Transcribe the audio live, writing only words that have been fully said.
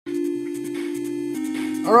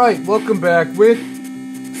Alright, welcome back with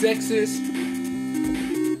Xexyz.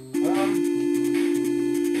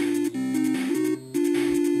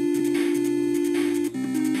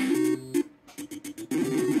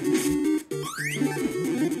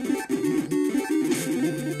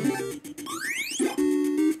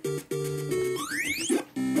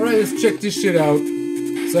 Alright, let's check this shit out.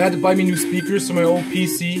 So I had to buy me new speakers for my old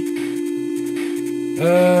PC.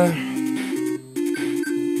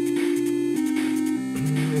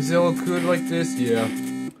 Is it all good like this? Yeah.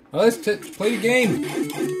 Well, let's play the game.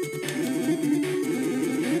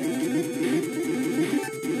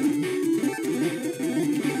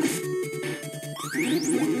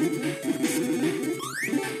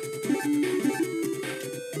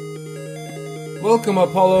 Welcome,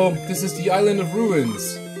 Apollo. This is the Island of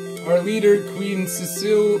Ruins. Our leader, Queen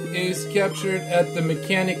Cecile, is captured at the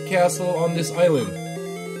Mechanic Castle on this island.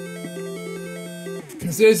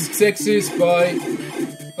 This is Xexyz by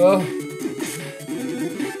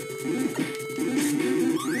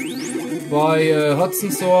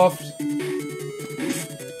Hudson Soft.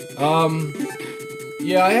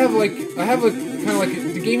 Yeah, I have a kind of like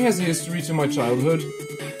the game has a history to my childhood.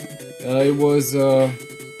 It was so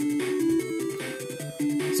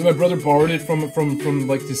my brother borrowed it from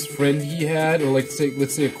like this friend he had, or like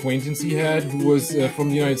let's say acquaintance he had, who was from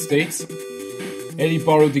the United States. And he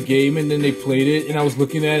borrowed the game, and then they played it, and I was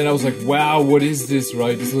looking at it, and I was like, wow, what is this,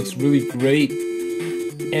 right? This looks really great.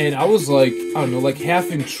 And I was like, I don't know, like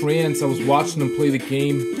half in trance. I was watching them play the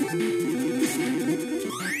game.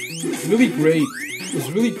 Really great. It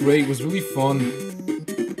was really great. It was really fun.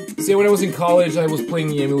 See, when I was in college, I was playing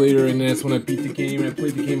the emulator, and that's when I beat the game, and I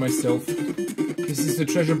played the game myself. This is the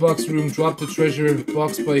treasure box room. Drop the treasure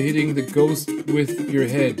box by hitting the ghost with your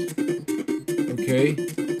head. Okay.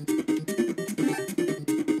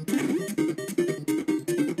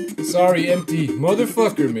 Sorry, empty.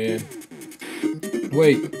 Motherfucker, man.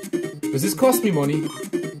 Wait. Does this cost me money?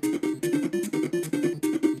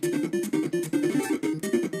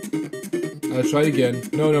 Try it again.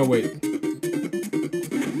 No, wait.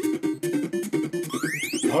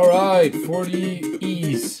 Alright, 40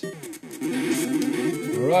 E's.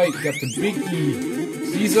 Alright, got the big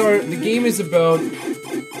E. So the game is about,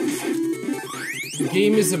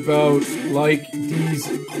 like, these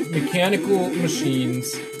mechanical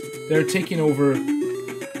machines that are taking over.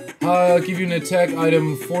 I'll give you an attack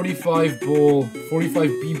item, 45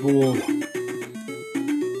 B bowl.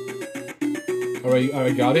 Alright,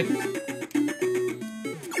 I got it.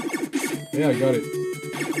 Yeah, I got it.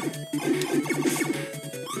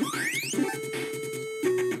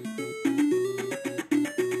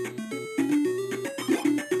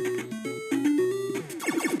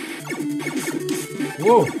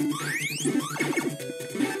 Whoa!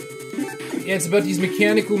 Yeah, it's about these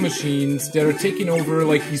mechanical machines that are taking over,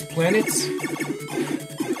 like, these planets.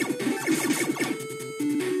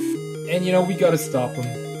 And, you know, we gotta stop them.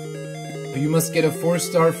 You must get a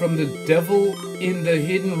 4-star from the devil in the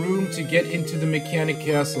hidden room to get into the Mechanic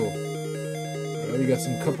Castle. Alright, we got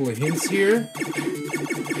some couple of hints here.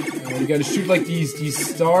 We gotta shoot, like, these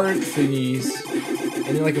star thingies.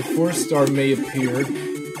 And then, like, a 4-star may appear.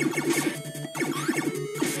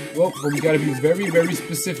 Well, but we gotta be very, very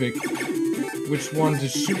specific which one to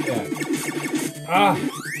shoot at. Ah!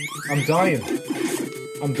 I'm dying.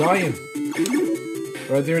 I'm dying.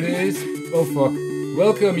 Right, there it is. Oh, fuck.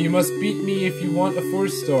 Welcome, you must beat me if you want a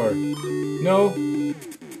 4-star. No.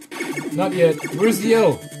 Not yet. Where's the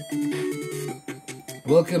L?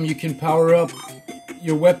 Welcome, you can power up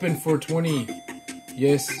your weapon for 20.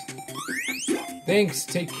 Yes. Thanks,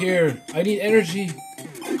 take care. I need energy.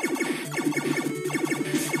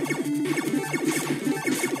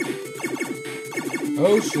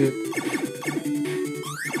 Oh shit.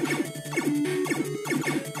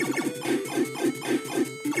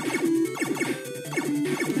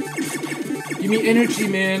 Give me energy,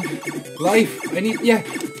 man. Life. I need, yeah.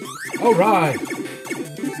 Alright.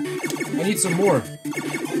 I need some more.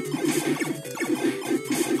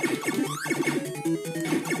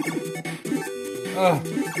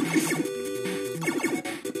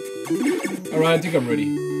 Alright, I think I'm ready.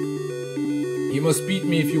 You must beat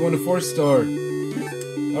me if you want a 4-star.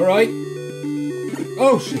 Alright.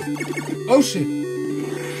 Oh shit. Oh shit.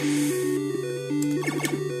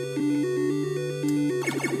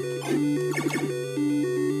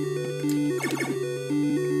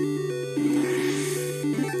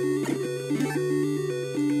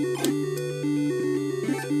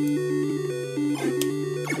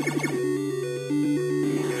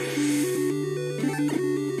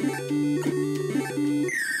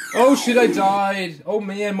 Oh shit, I died. Oh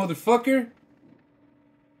man, motherfucker.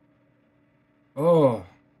 Oh.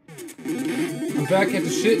 back at the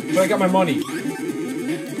shit, but I got my money.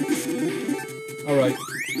 Alright.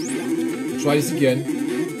 Try this again.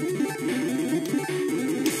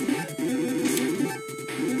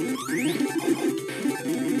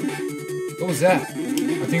 What was that?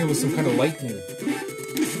 I think it was some kind of lightning.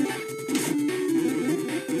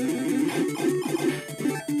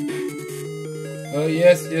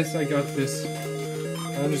 Yes, I got this.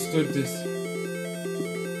 I understood this.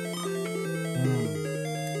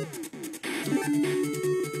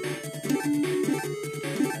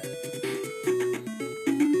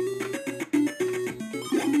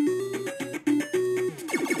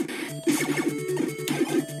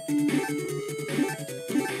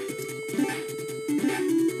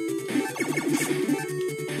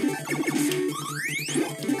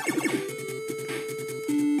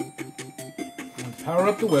 Power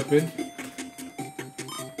up the weapon.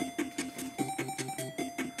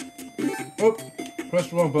 Oh,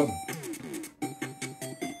 pressed the wrong button.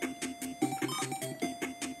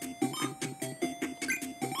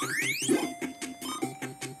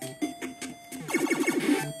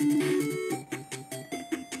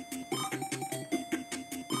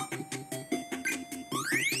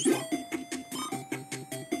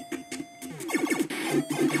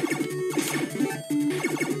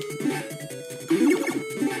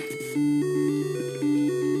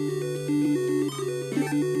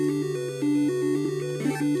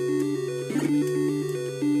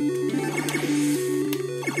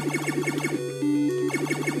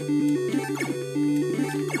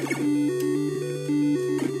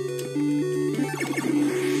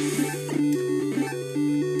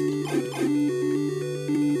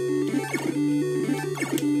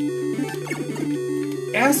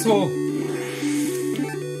 Asshole!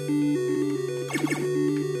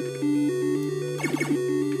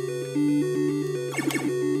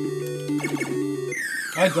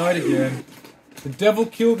 I died again. The devil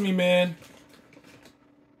killed me, man.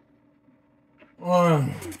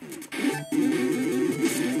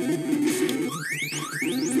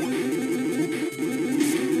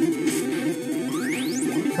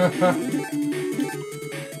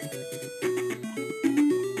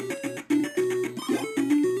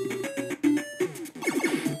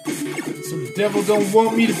 So the devil don't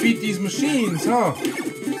want me to beat these machines, huh?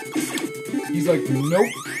 He's like, nope.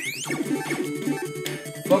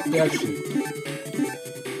 Fuck that shit.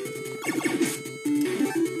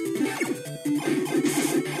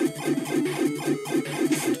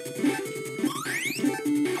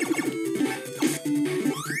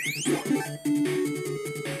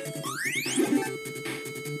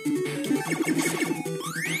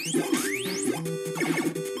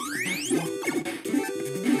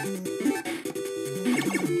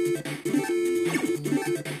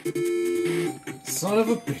 Son of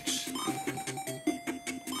a bitch.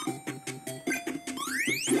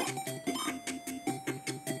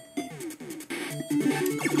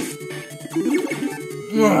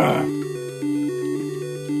 Ugh.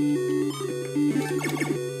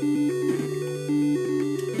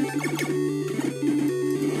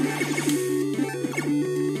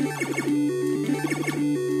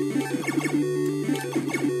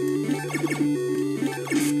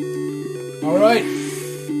 All right.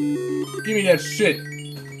 Give me that shit.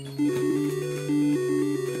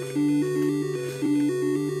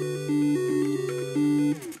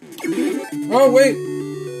 Oh, wait.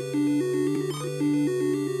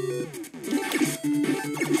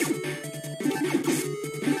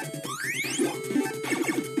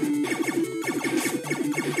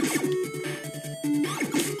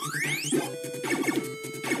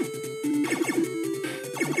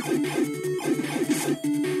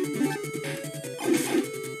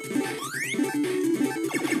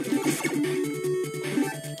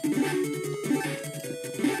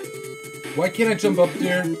 Why can't I jump up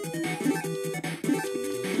there?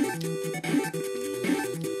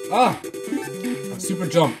 Ah! A super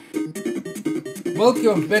jump.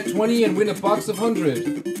 Welcome, bet 20 and win a box of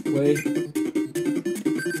 100. Wait.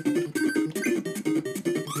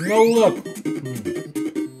 No luck.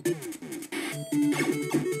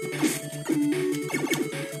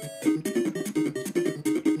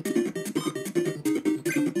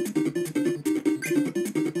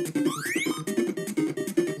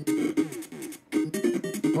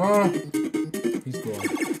 He's gone.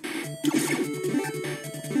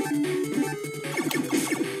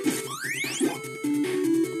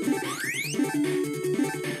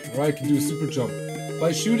 Alright, can do a super jump.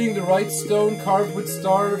 By shooting the right stone carved with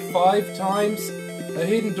star 5 times, a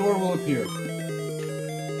hidden door will appear.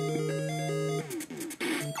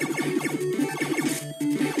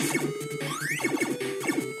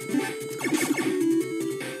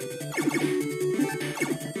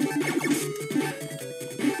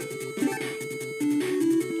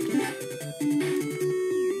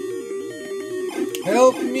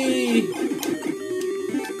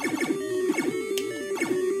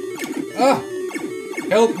 Ah!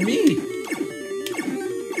 Help me!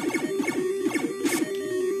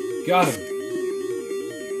 Got him.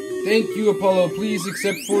 Thank you, Apollo. Please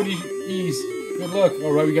accept 40 E's. Good luck.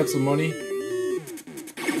 Alright, we got some money.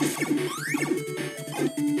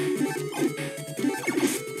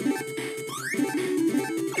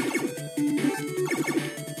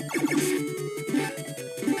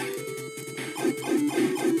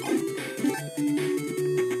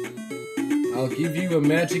 I'll give you a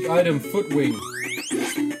magic item, foot wing.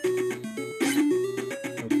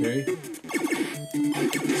 Okay.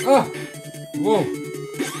 Ah! Whoa!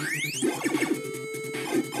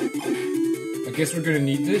 I guess we're gonna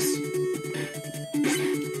need this.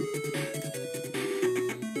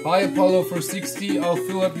 Hi Apollo, for 60, I'll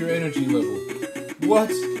fill up your energy level.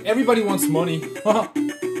 What? Everybody wants money. Haha.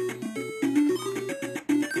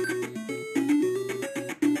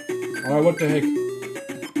 Alright, what the heck?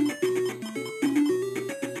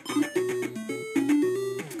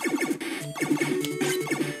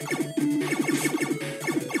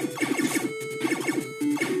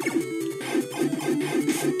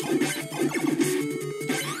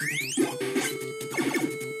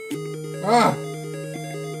 Ah!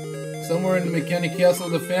 Somewhere in the Mechanic Castle,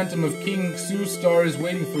 the phantom of King Xexyz is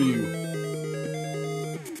waiting for you.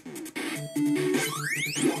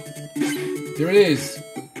 There it is.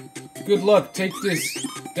 Good luck, take this.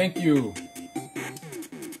 Thank you.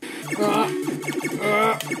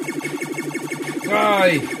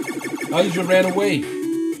 Die! Oh, you just ran away.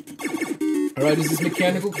 Alright, this is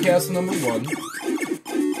Mechanical Castle number 1.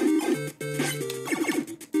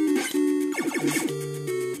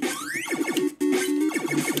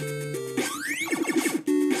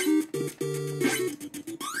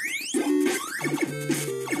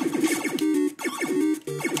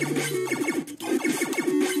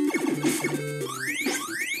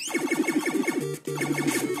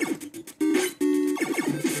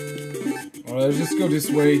 Alright, let's just go this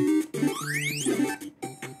way.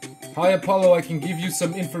 Hi Apollo, I can give you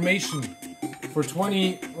some information. For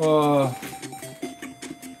 20,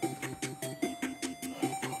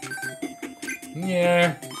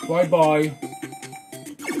 yeah, bye-bye.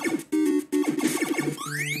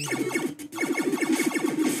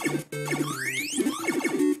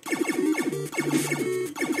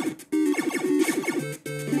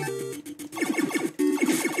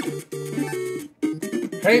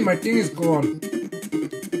 Hey, my thing is gone.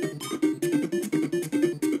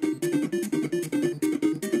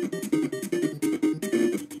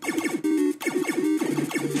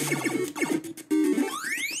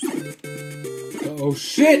 Oh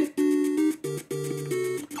shit!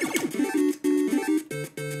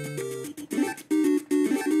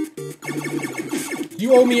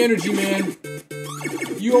 You owe me energy, man.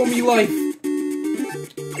 You owe me life.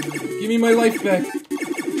 Give me my life back.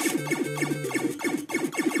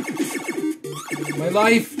 My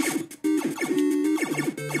life!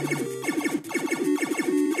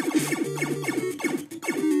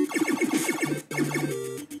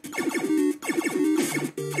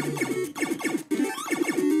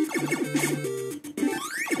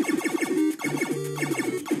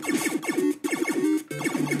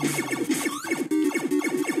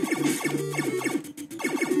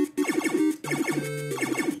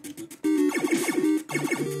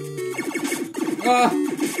 Ah!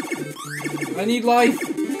 I need life!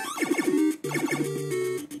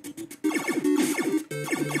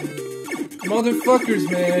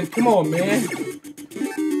 Motherfuckers, man! Come on, man!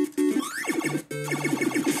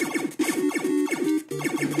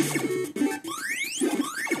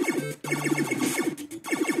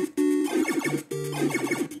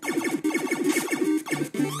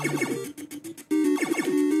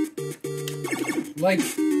 Like...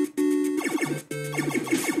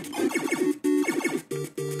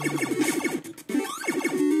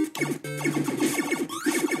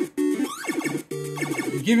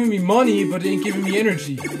 You're giving me money, but it ain't giving me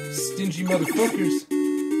energy. Stingy motherfuckers.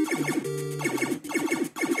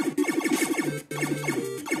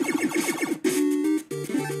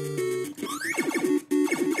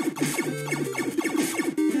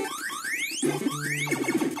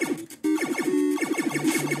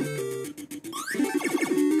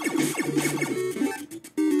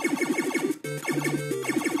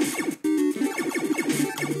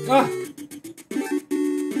 Ah!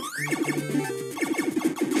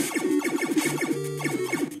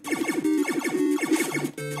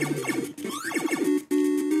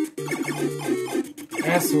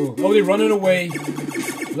 Asshole. Oh, they're running away.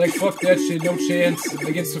 Like, fuck that shit, no chance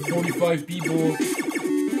against the 45 people.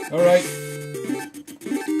 Alright.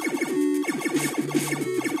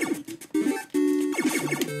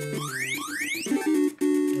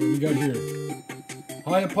 We got here?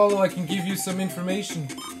 Hi, Apollo, I can give you some information.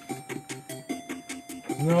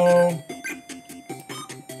 No.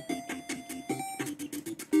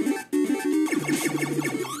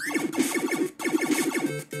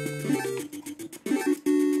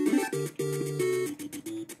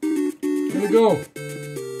 Here we go.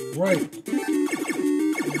 Right.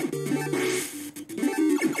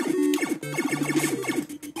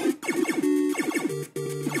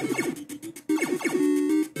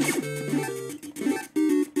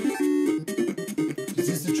 This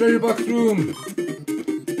is the treasure box room.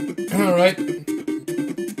 Alright.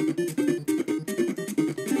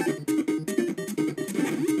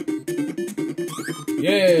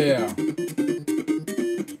 Yeah.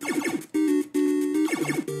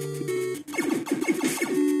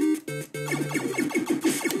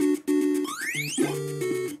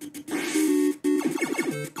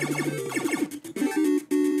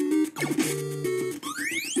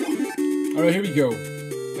 Alright, here we go.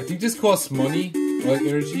 I think this costs money, or like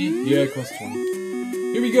energy. Yeah, it costs 20.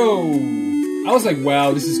 Here we go! I was like,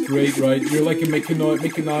 wow, this is great, right? You're like a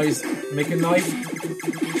mechanized,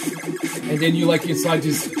 and then you like inside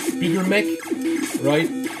this bigger mech, right?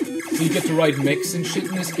 So you get to ride mechs and shit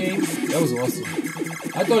in this game. That was awesome.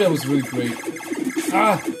 I thought that was really great.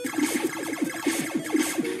 Ah!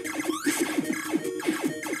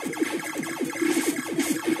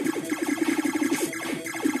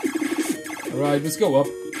 Alright, let's go up.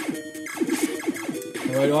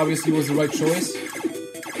 Alright, obviously was the right choice.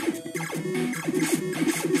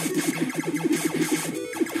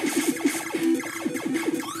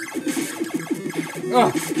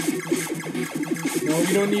 Ah! No,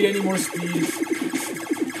 we don't need any more speed.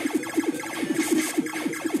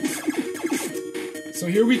 So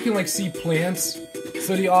here we can like see plants.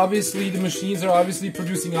 So the machines are obviously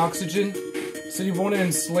producing oxygen. So you want to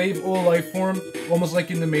enslave all life form, almost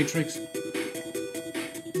like in the Matrix.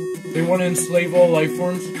 They want to enslave all life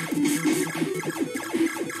forms.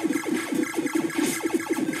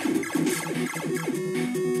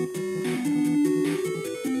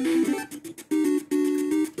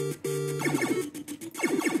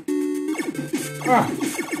 Ah!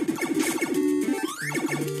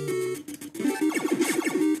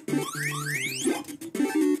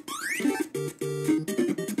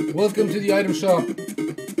 Welcome to the item shop.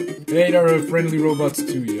 Hey, there are friendly robots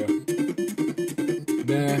too, yeah.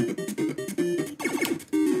 Nah.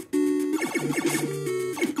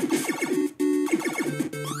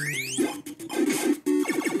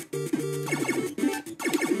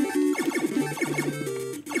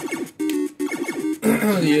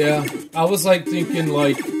 Yeah, I was like thinking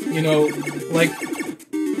like, you know, like,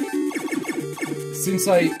 since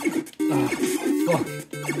I, fuck.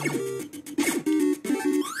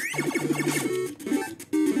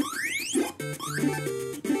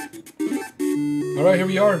 Alright, here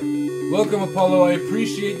we are. Welcome, Apollo, I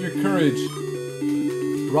appreciate your courage.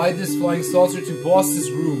 Ride this flying saucer to boss's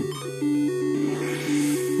room.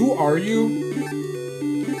 Who are you?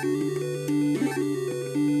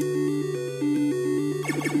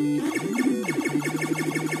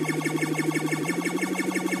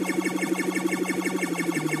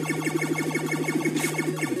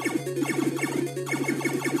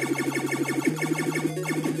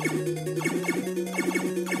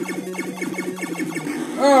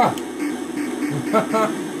 Ah!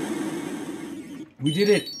 We did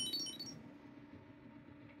it!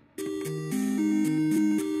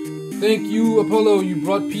 Thank you, Apollo, you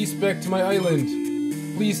brought peace back to my island.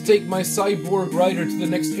 Please take my cyborg rider to the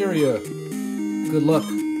next area. Good luck.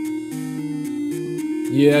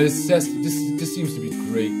 Yeah, this seems to be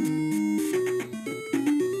great.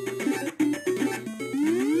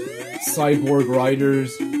 Cyborg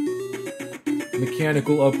riders,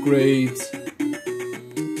 mechanical upgrades,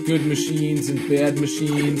 good machines and bad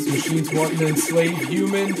machines, machines wanting to enslave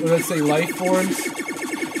humans, or let's say life forms,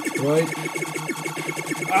 right?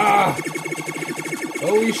 Ah!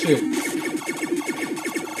 Holy shit.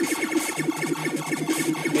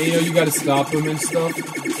 And you know, you gotta stop them and stuff.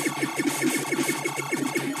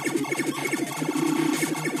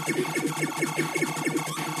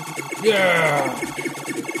 Yeah!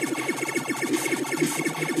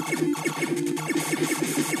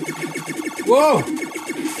 Whoa!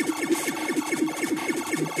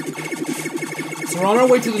 So we're on our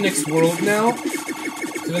way to the next world now?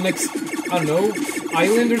 To the next, I don't know,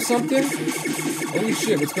 island or something? Holy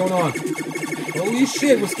shit, what's going on? Holy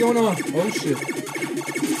shit, what's going on? Oh shit.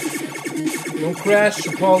 Don't crash,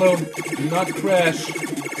 Apollo. Do not crash.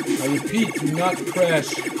 I repeat, do not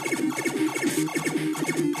crash.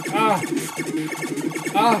 Ah!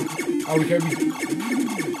 Ah! Oh, we can't be...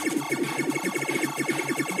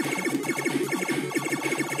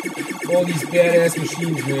 All these badass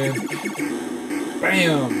machines, man.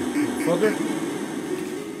 Bam! Fucker.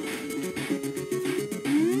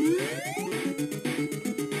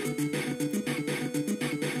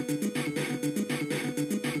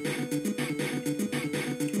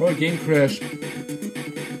 Oh, game crash.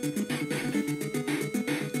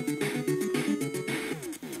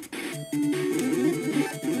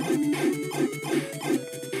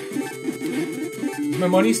 Is my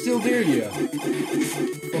money still there? Yeah.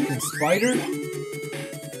 Fucking spider?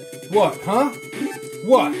 What, huh?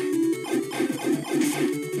 What?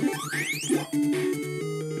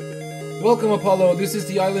 Welcome, Apollo. This is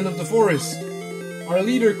the island of the forest. Our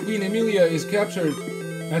leader, Queen Emilia, is captured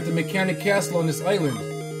at the mechanic castle on this island.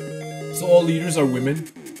 So all leaders are women.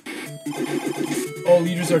 All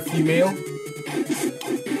leaders are female.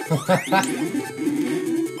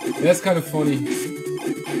 That's kind of funny.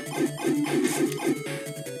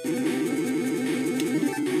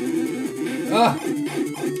 Ah!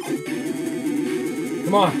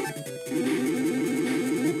 Come on.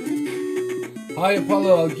 Hi,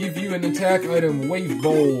 Apollo. I'll give you an attack item. Wave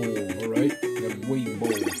bowl. Alright. Wave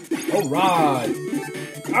bowl. Alright.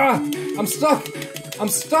 Ah! I'm stuck! I'm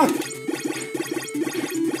stuck!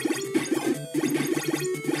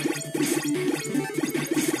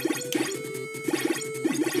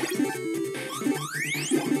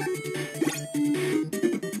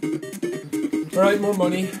 Alright, more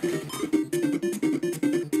money.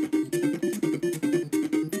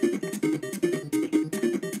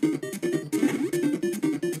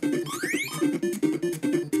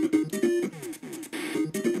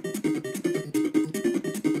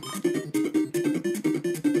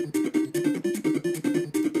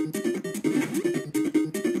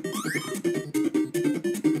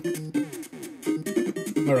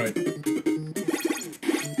 Alright.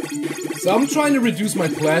 So I'm trying to reduce my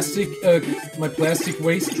plastic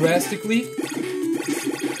waste drastically.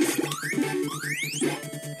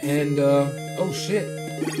 And, oh shit.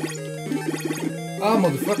 Ah,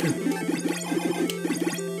 motherfucker.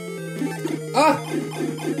 Ah!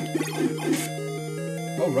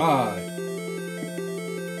 Alright.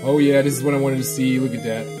 Oh yeah, this is what I wanted to see. Look at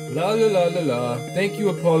that. La la la la la. Thank you,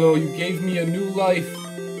 Apollo. You gave me a new life.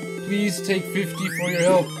 Please take 50 for your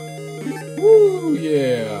help. Woo,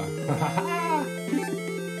 yeah.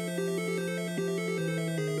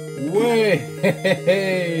 Way.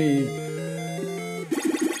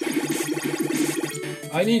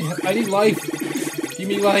 I need life. Give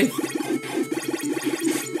me life.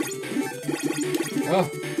 Ah.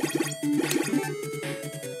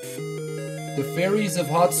 The fairies of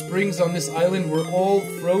hot springs on this island were all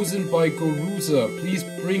frozen by Goruza. Please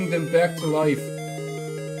bring them back to life.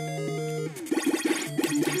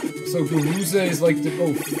 So Goruza is like the—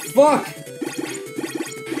 oh, fuck!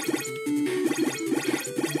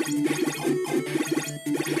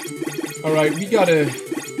 Alright, we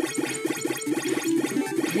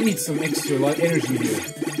need some extra energy here.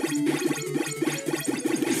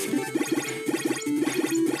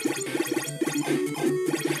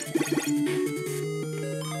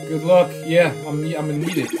 Good luck. Yeah, I'm gonna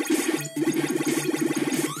need it.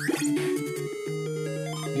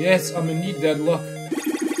 Yes, I'm gonna need that luck.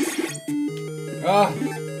 Ah!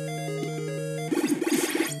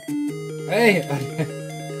 Hey!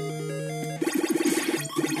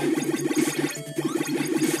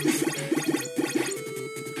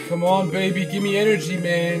 Come on, baby, give me energy,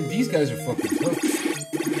 man. These guys are fucking tough.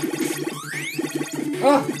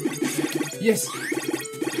 Ah! Yes!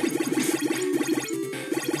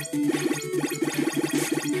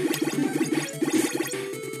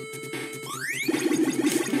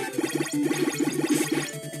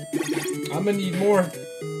 I'm gonna need more.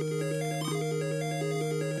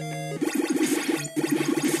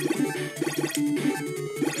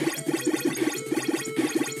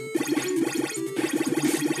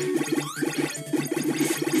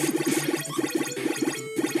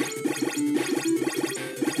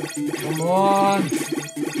 Come on.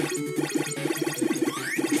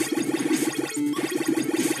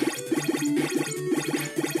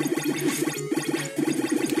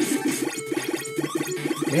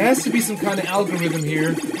 There has to be some kind of algorithm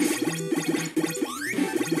here.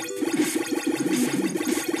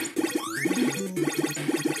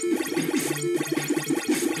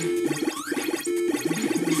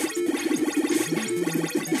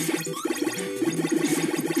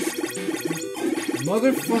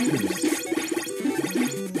 Motherfuckers.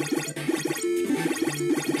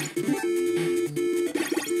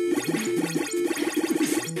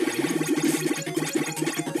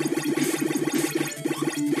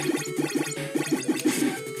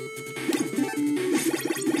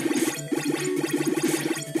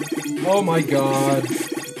 Oh my god.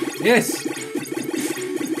 Yes!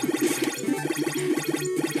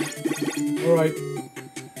 Alright.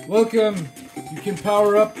 Welcome. You can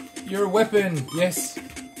power up your weapon. Yes.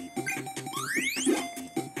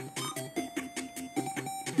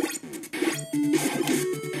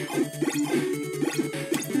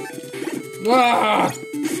 Ah!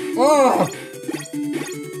 Ah!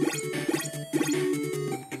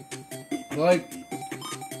 Like...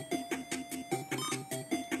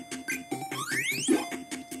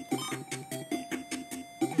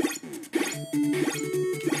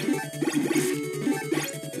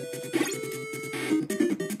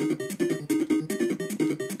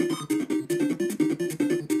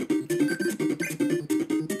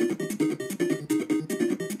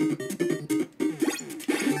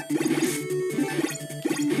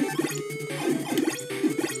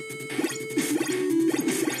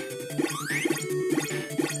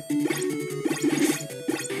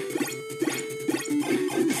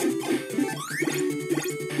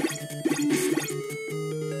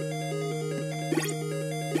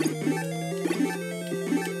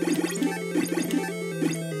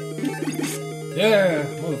 Yeah,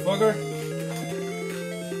 motherfucker.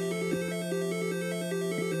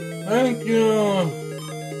 Thank you.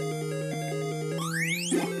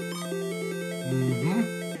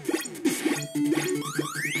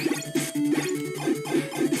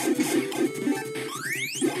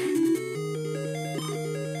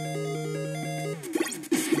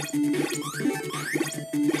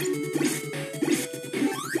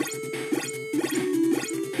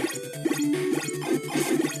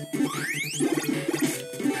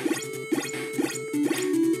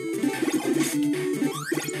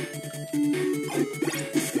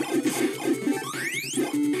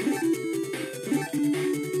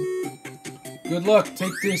 Good luck,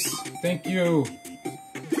 take this. Thank you.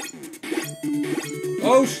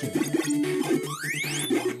 Oh shit.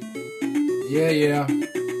 Yeah.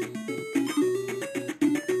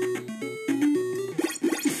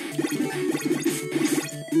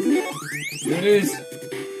 Here it is.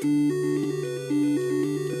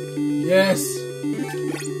 Yes.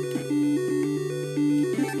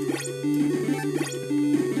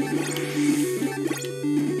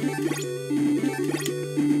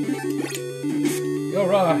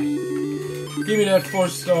 Alright. Give me that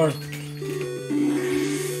 4-star.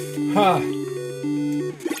 Ha!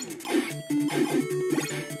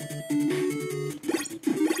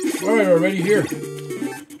 Alright, we're already here.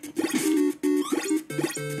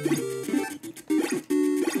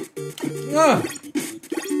 Ah!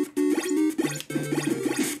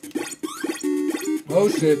 Oh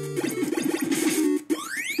shit.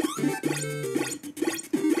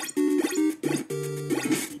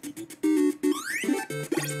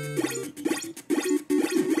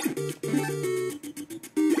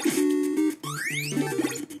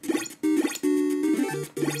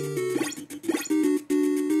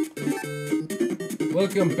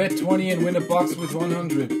 Welcome, bet 20 and win a box with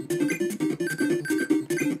 100.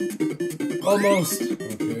 Almost.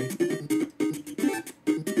 Okay.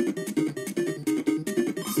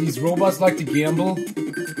 These robots like to gamble.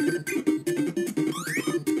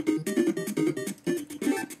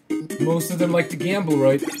 Most of them like to gamble,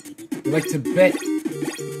 right? They like to bet.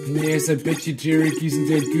 And yes, I bet you Jarek isn't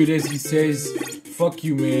that good as he says. Fuck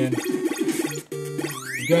you, man.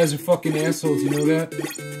 You guys are fucking assholes, you know that?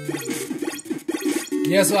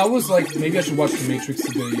 Yeah, so I was like, maybe I should watch The Matrix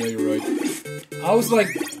today, yeah, you're right. I was like,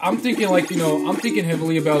 I'm thinking like, you know, I'm thinking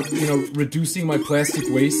heavily about, you know, reducing my plastic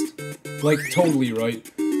waste. Like, totally, right?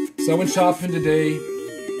 So I went shopping today,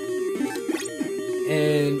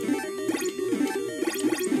 and...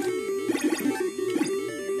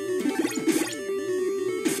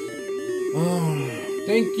 Oh,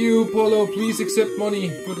 thank you, Polo, please accept money.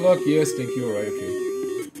 Good luck, yes, thank you, alright, okay.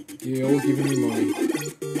 Yeah, all giving me money.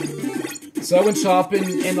 So I went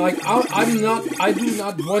shopping, and like, I do not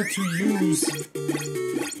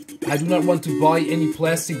want to buy any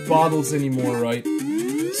plastic bottles anymore, right?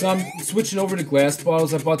 So I'm switching over to glass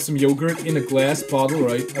bottles. I bought some yogurt in a glass bottle,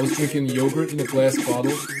 right? I was drinking yogurt in a glass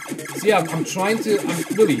bottle. So yeah, I'm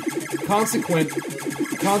really, consequently,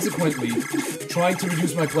 trying to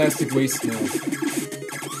reduce my plastic waste now.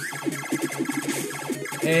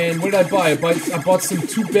 And what did I buy? I bought some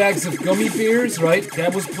 2 bags of gummy bears, right?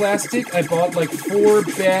 That was plastic. I bought like 4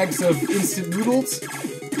 bags of instant noodles.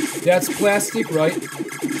 That's plastic, right?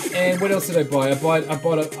 And what else did I buy? I bought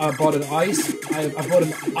an ice. I bought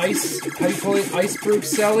an ice. How do you call it? Iceberg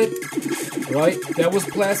salad, right? That was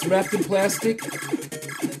wrapped in plastic.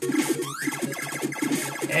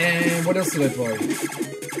 And what else did I buy?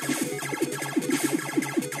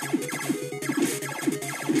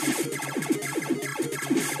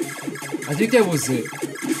 I think that was it.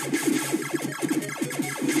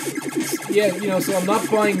 Yeah, you know, so I'm not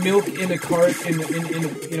buying milk in a cart, in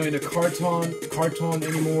a carton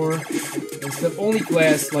anymore and stuff. Only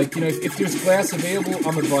glass. Like, you know, if there's glass available,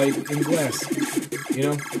 I'm gonna buy it in glass. You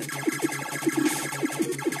know.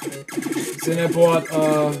 So then I bought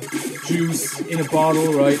juice in a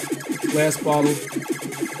bottle, right? Glass bottle.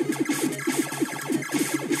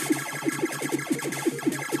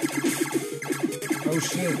 Oh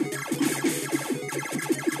shit.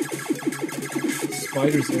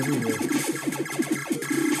 Spiders everywhere.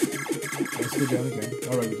 Let's go down again.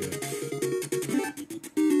 Alright, we did it.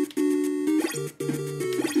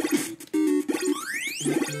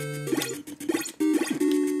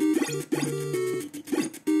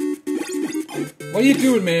 What are you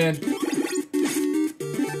doing, man?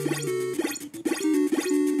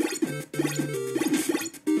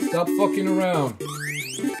 Stop fucking around.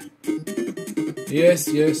 Yes,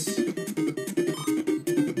 yes. No,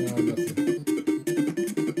 nothing.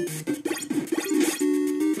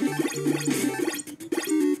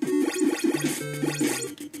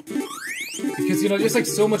 Because, you know, there's like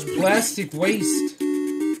so much plastic waste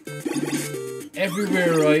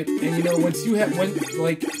everywhere, right? And, you know, once you have, oh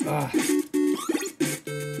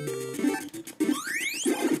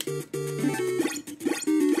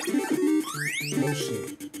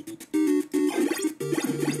shit.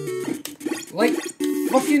 Like,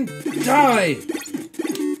 fucking die!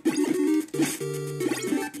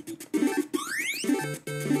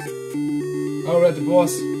 Alright, the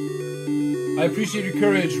boss. I appreciate your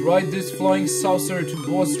courage. Ride this flying saucer to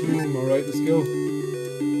boss room. Alright, let's go.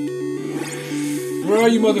 Where are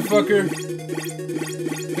you, motherfucker?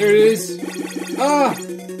 There it is. Ah!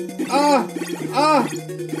 Ah! Ah!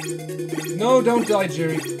 No, don't die,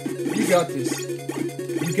 Jerry. You got this.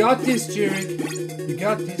 You got this, Jerry. You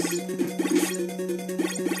got this.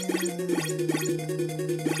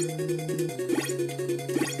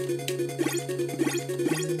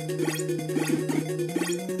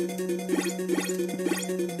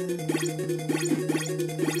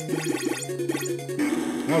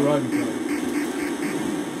 Alright, we got it.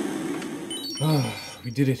 Ah, we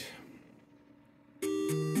did it.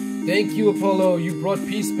 Thank you, Apollo. You brought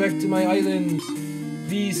peace back to my island.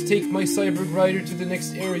 Please take my cyber glider to the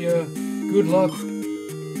next area. Good luck.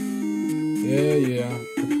 Yeah, yeah.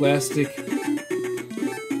 The plastic.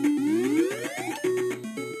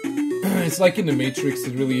 It's like in the Matrix,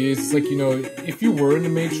 it really is. It's like, you know, if you were in the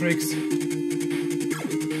Matrix...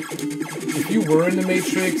 If you were in the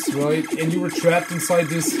Matrix, right, and you were trapped inside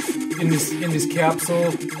this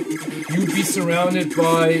capsule, you'd be surrounded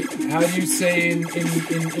by, how do you say in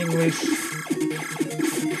English?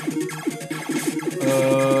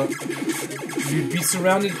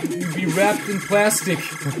 You'd be wrapped in plastic.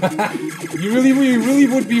 you really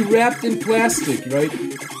would be wrapped in plastic, right?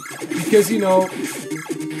 Because, you know,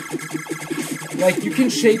 like, you can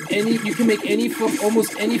make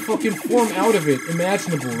almost any fucking form out of it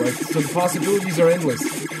imaginable, right? So the possibilities are endless.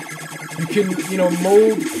 You can, you know,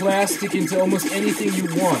 mold plastic into almost anything you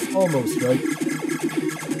want, almost, right?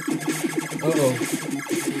 Uh-oh.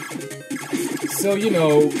 So, you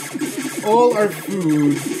know, all our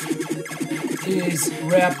food is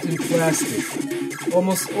wrapped in plastic.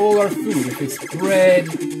 Almost all our food. If it's bread,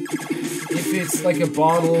 if it's like a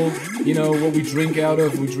bottle, you know, what we drink out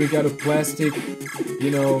of plastic, you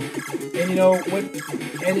know, and you know,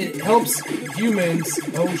 and it helps humans,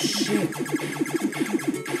 oh shit.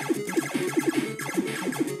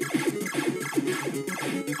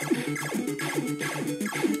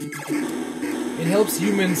 It helps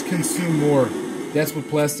humans consume more. That's what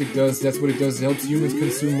plastic does, that's what it does, it helps humans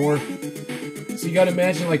consume more. So you gotta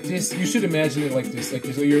imagine like this, you should imagine it like this, like,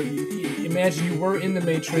 so imagine you were in the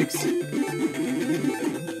Matrix.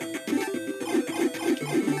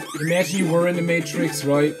 Imagine you were in the Matrix,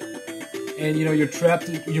 right? And you know, you're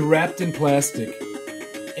wrapped in plastic.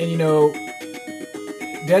 And you know,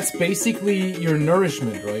 that's basically your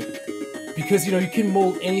nourishment, right? Because, you know, you can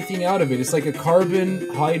mold anything out of it. It's like a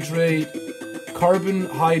carbohydrate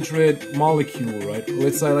molecule, right? Well,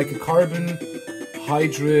 it's like a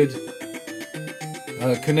carbohydrate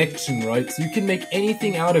connection, right? So you can make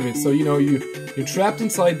anything out of it. So, you know, you're trapped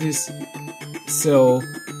inside this cell,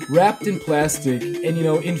 wrapped in plastic, and, you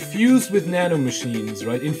know, infused with nanomachines,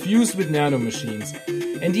 right? Infused with nanomachines.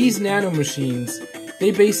 And these nanomachines,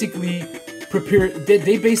 they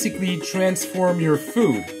basically transform your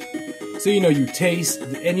food. So, you know, you taste,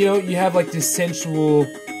 and, you know, you have like this sensual,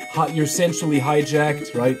 you're sensually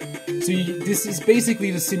hijacked, right? So this is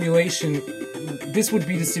basically the simulation. This would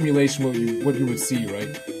be the simulation what you would see,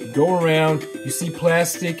 right? You go around, you see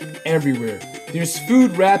plastic everywhere. There's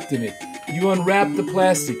food wrapped in it. You unwrap the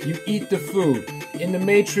plastic, you eat the food. In the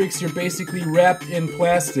Matrix, you're basically wrapped in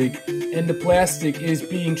plastic, and the plastic is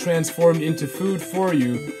being transformed into food for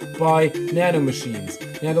you by nanomachines.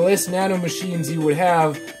 Now, the less nanomachines you would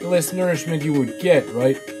have, the less nourishment you would get,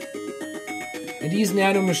 right? And these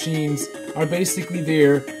nanomachines are basically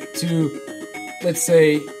there to, let's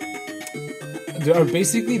say, they are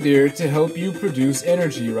basically there to help you produce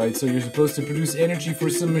energy, right? So you're supposed to produce energy for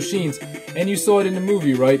some machines, and you saw it in the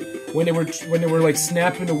movie, right? When they were like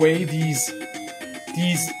snapping away these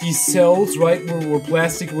cells, right, where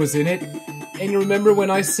plastic was in it. And you remember when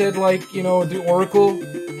I said, like, you know, the Oracle,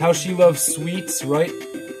 how she loves sweets, right?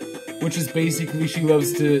 Which is basically she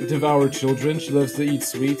loves to devour children. She loves to eat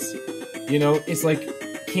sweets. You know, it's like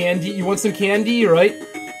candy. You want some candy, right?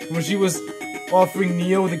 Where she was offering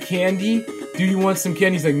Neo the candy. Do you want some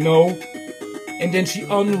candy? He's like, no. And then she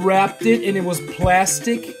unwrapped it and it was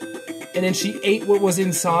plastic. And then she ate what was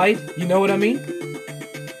inside. You know what I mean?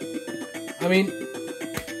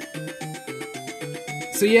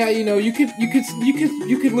 So yeah, you know, you could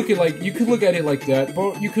look at it like that,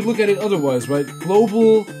 but you could look at it otherwise, right?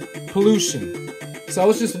 Global pollution. So I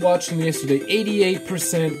was just watching yesterday.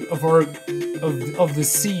 88% of the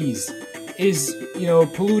seas is, you know,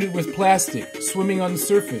 polluted with plastic, swimming on the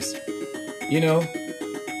surface. You know,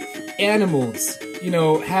 animals, you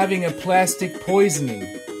know, having a plastic poisoning.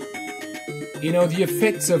 You know, the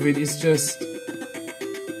effects of it is just,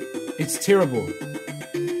 it's terrible.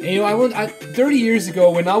 And, you know, 30 years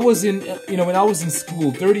ago, when I was in, when I was in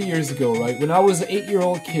school, 30 years ago, right, when I was an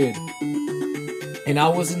 8-year-old kid, and I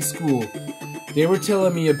was in school, they were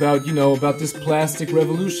telling me about, you know, about this plastic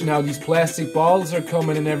revolution, how these plastic bottles are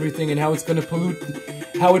coming and everything, and how it's going to pollute,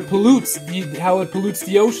 how it pollutes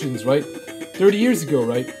the oceans, right? 30 years ago,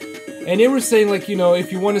 right? And they were saying, like, you know,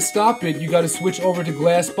 if you want to stop it, you got to switch over to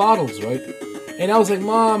glass bottles, right? And I was like,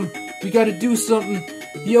 Mom, we got to do something.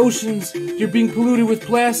 The oceans, they're being polluted with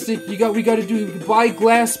plastic. We got to buy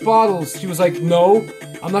glass bottles. She was like, no,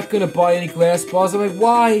 I'm not going to buy any glass bottles. I'm like,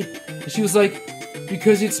 why? And she was like,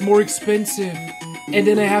 because it's more expensive. And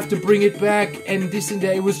then I have to bring it back and this and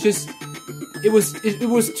that. It was just, it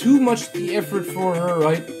was too much the effort for her,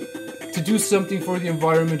 right? To do something for the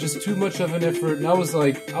environment, just too much of an effort. And I was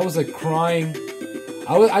like crying.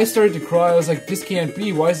 I started to cry. I was like, this can't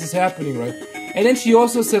be. Why is this happening, right? And then she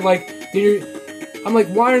also said, like, I'm like,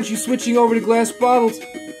 why aren't you switching over to glass bottles?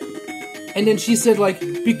 And then she said, like,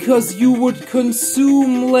 because you would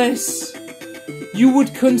consume less. You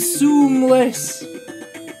would consume less.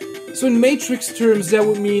 So in Matrix terms, that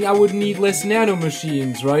would mean I would need less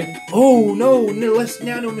nanomachines, right? Oh no, less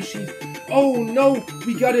nanomachines. Oh no,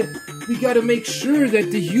 we gotta make sure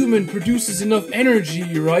that the human produces enough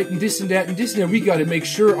energy, right? And this and that and this and that. We gotta make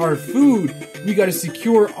sure our food, we gotta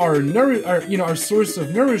secure our source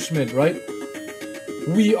of nourishment, right?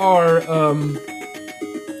 We are,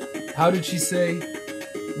 how did she say?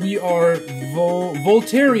 We are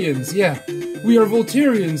Voltarians, yeah. We are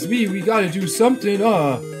Voltarians, we gotta do something,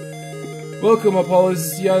 Welcome, Apollo,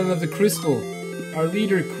 this is the island of the Crystal. Our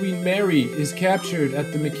leader, Queen Mary, is captured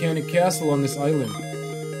at the Mechanic Castle on this island.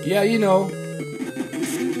 Yeah, you know,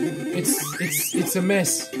 it's a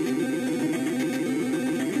mess.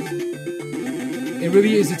 It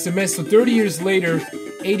really is, it's a mess. So 30 years later,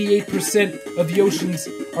 88% of the oceans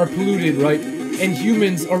are polluted, right? And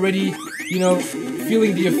humans already, you know,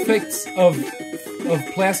 feeling the effects of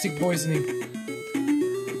plastic poisoning.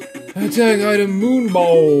 Attack item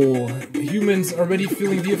Moonball. Humans already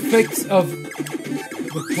feeling the effects of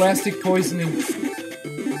the plastic poisoning.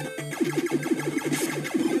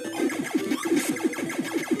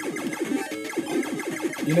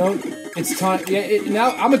 You know, it's time. Yeah,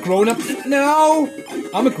 now I'm a grown up. Now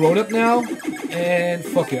I'm a grown up now, and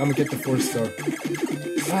fuck it, I'm gonna get the 4-star.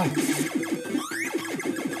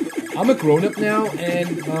 I'm a grown up now,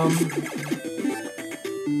 and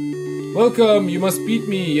welcome. You must beat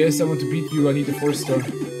me. Yes, I want to beat you. I need the 4-star.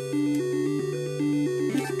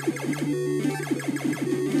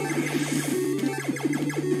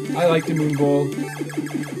 I like the Moonball.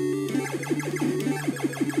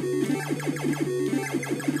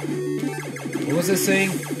 What was I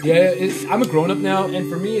saying? Yeah, I'm a grown-up now, and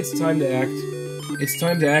for me, it's time to act. It's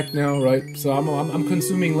time to act now, right? So I'm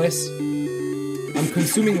consuming less. I'm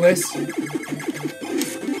consuming less,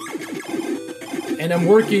 and I'm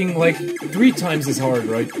working like 3 times as hard,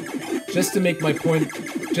 right? Just to make my point,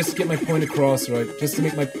 just to get my point across, right? Just to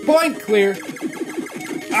make my point clear.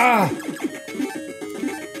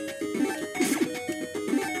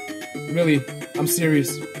 Really, I'm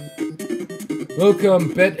serious.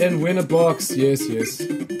 Welcome, bet and win a box. Yes, yes.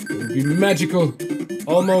 It would be magical.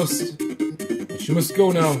 Almost. But you must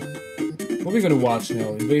go now. What are we gonna watch now?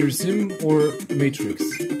 Invader Zim or Matrix?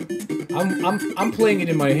 I'm playing it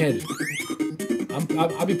in my head.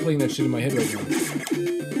 I'll be playing that shit in my head right now.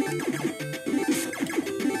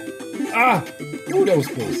 Ah! Ooh, that was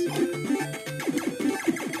close.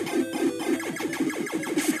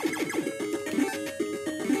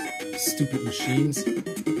 Stupid machines.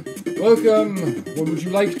 Welcome! What would you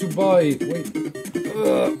like to buy? Wait.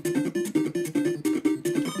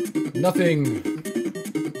 Nothing.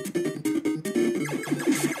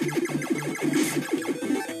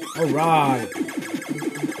 Alright.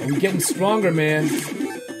 Are we getting stronger, man?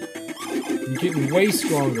 We're getting way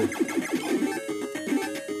stronger.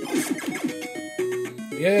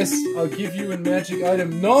 Yes, I'll give you a magic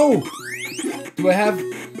item. No! Do I have...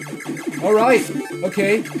 Alright,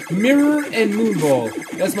 okay. Mirror and Moonball.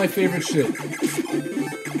 That's my favorite shit.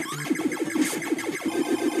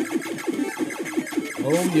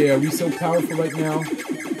 Oh yeah, are we so powerful right now?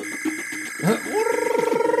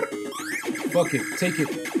 Fuck it, take it.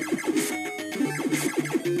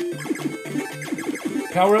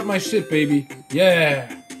 Power up my shit, baby.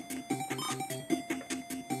 Yeah!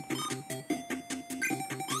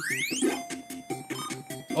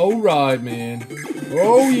 Alright, man.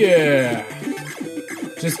 Oh yeah!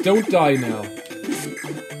 Just don't die now.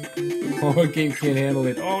 Oh, the game can't handle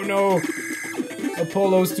it. Oh no!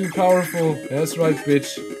 Apollo's too powerful. That's right,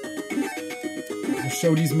 bitch. I'll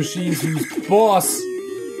show these machines who's boss!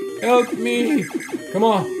 Help me! Come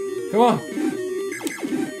on! Come on!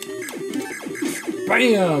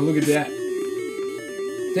 Bam! Look at that.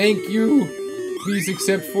 Thank you! Please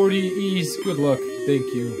accept 40 E's. Good luck. Thank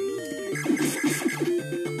you.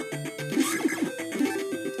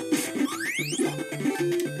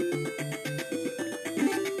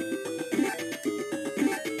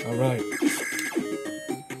 Alright.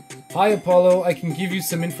 Hi, Apollo. I can give you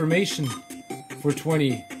some information for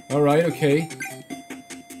 20. Alright, okay.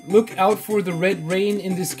 Look out for the red rain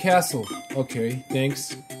in this castle. Okay,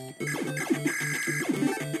 thanks.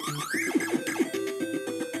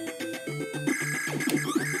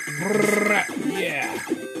 Yeah.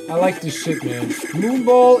 I like this shit, man.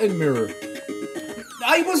 Moonball and mirror.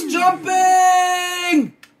 I was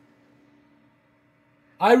jumping!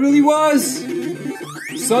 I really was!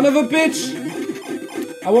 Son of a bitch!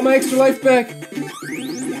 I want my extra life back.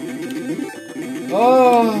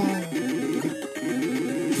 Oh.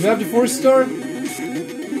 Do you have the 4-star?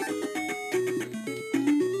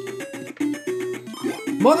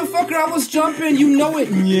 Motherfucker, I was jumping, you know it!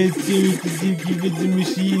 Yes, give it the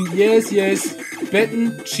machine. Yes, yes.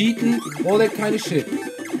 Betting, cheating, all that kind of shit.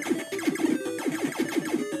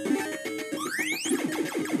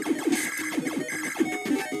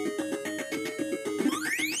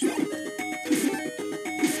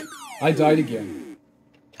 I died again.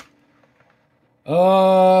 You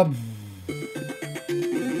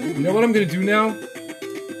know what I'm gonna do now?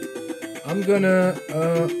 I'm gonna,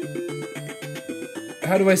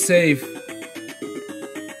 how do I save?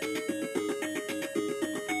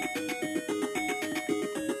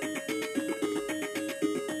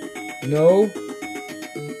 No.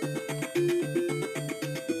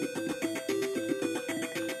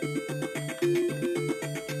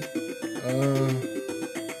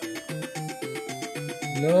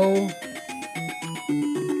 No.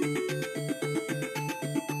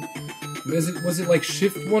 Was it like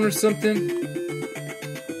shift 1 or something?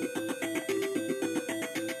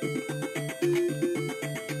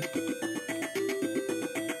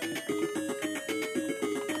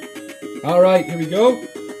 All right, here we go.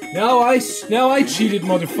 Now I cheated,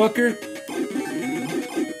 motherfucker.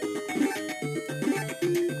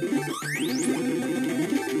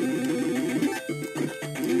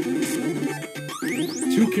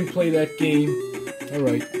 Two can play that game. All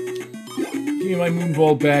right. Give me my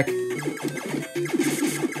moonball back.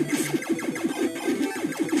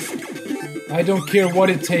 I don't care what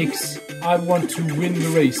it takes. I want to win the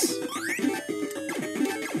race.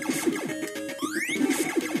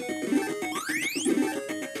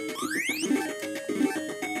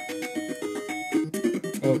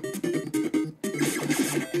 Oh.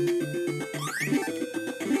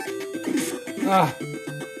 Ah.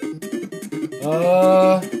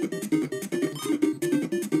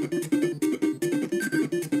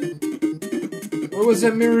 Where was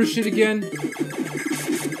that mirror shit again?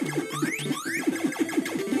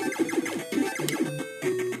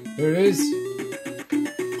 There it is.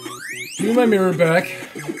 Give me my mirror back.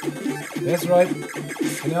 That's right.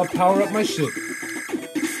 And now power up my shit.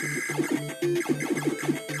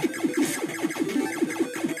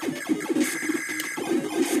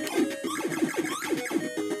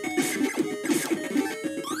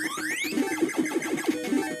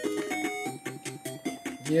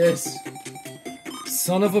 Yes.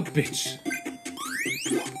 Son of a bitch.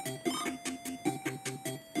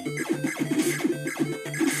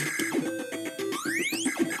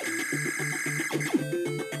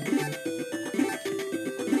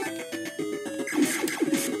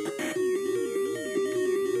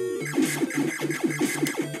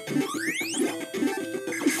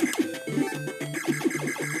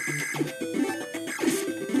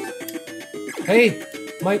 Hey,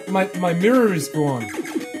 my mirror is gone.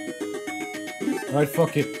 Alright,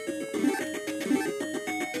 fuck it.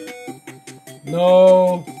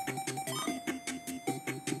 No.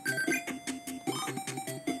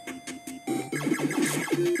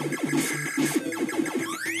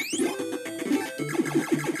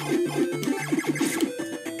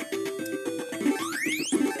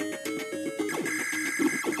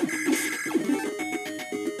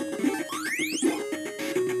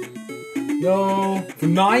 No. For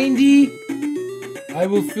 90? I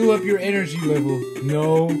will fill up your energy level.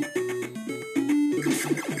 No.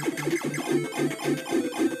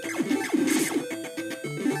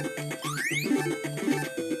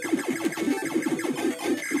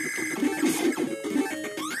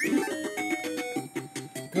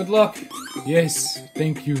 Good luck. Yes,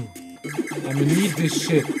 thank you. I'm gonna need this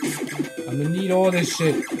shit. I'm gonna need all this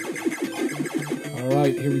shit.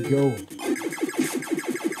 Alright, here we go.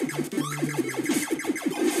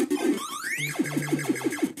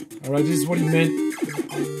 Alright, this is what he meant.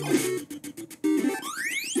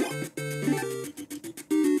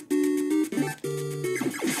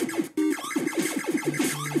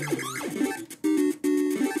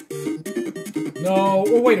 No,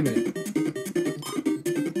 oh wait a minute.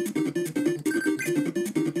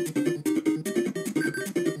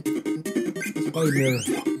 Spy mirror.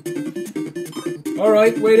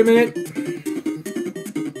 Alright, wait a minute.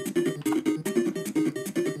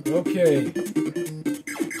 Okay.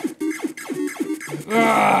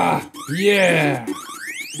 Ah! Yeah!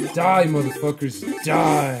 Die, motherfuckers,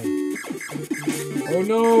 die! Oh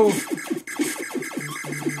no!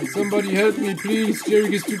 Somebody help me, please!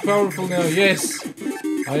 Jerry is too powerful now. Yes!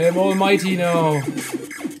 I am almighty now.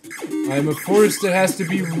 I am a force that has to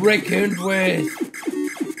be reckoned with.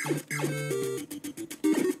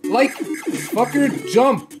 Like, fucker,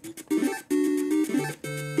 jump!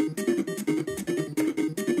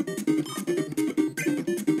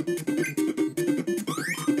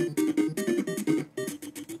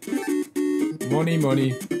 Money,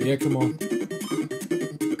 money. Yeah, come on.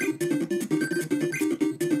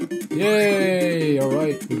 Yay!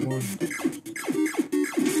 Alright, we won.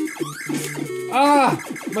 Ah!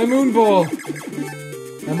 My moon ball!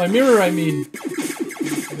 And my mirror, I mean.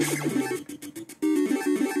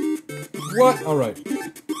 What? Alright.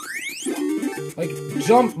 Like,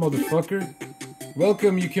 jump, motherfucker.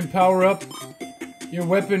 Welcome, you can power up your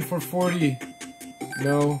weapon for 40.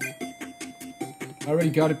 No. I already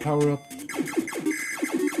got it power up.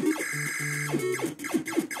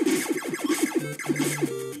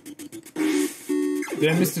 Did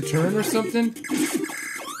I miss the turn or something?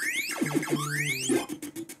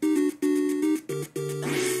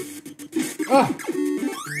 Ah!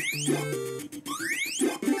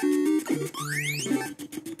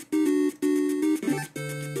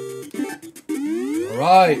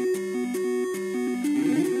 Alright.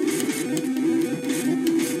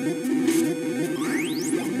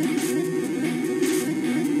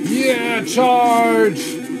 Yeah, charge!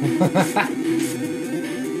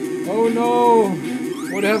 Oh no!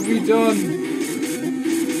 What have we done?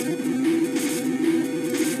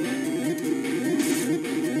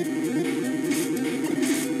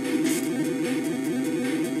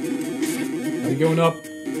 Are we going up?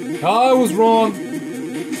 I was wrong!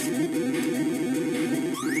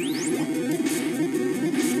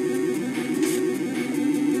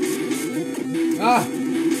 Ah!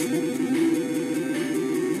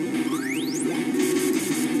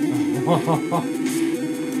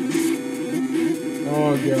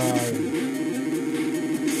 Oh god.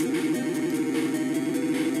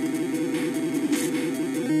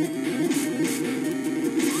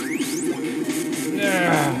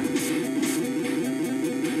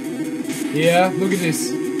 Yeah, look at this.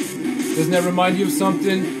 Doesn't that remind you of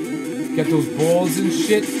something? Got those balls and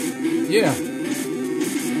shit? Yeah.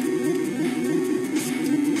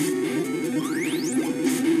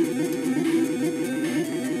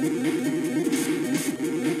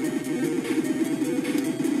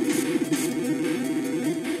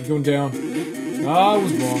 Going down. Ah, I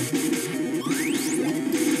was wrong.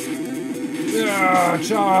 Ah,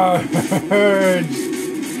 charge!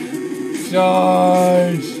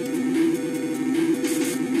 Charge!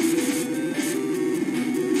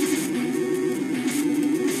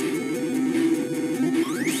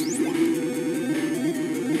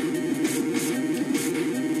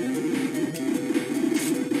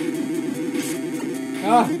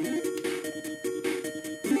 Ah!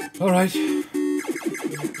 Alright.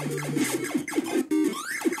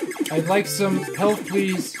 I'd like some health,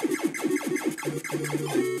 please.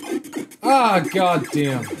 Ah,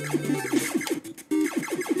 goddamn.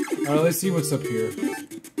 Alright, let's see what's up here.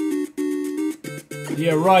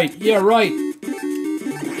 Yeah, right. Yeah, right.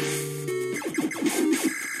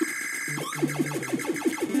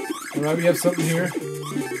 Alright, we have something here.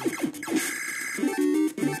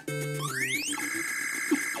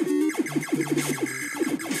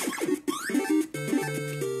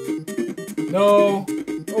 No.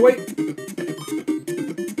 Oh, wait.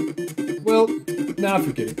 Well, nah,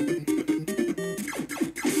 forget it.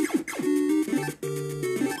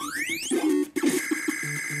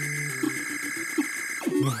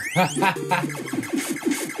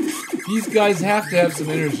 These guys have to have some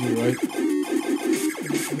energy, right?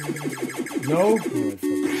 No? Alright, fuck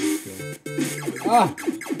it, let's go. Ah!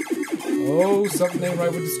 Oh, something ain't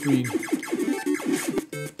right with the screen.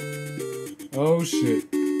 Oh, shit.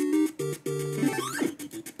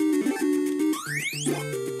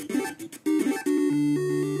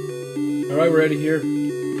 Alright, we're out of here.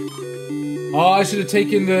 Oh, I should have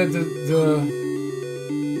taken the...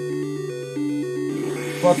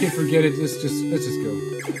 Fucking forget it, let's just go.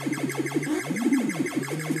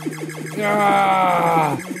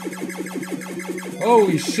 Ah!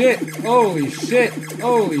 Holy shit! Holy shit!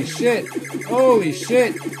 Holy shit! Holy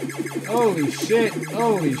shit! Holy shit!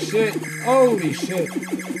 Holy shit! Holy shit!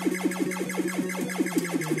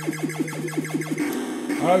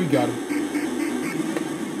 Alright, we got him.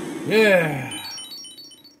 Yeah!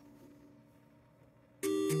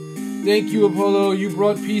 Thank you, Apollo. You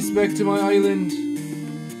brought peace back to my island.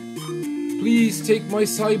 Please take my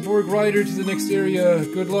cyborg rider to the next area.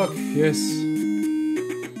 Good luck. Yes.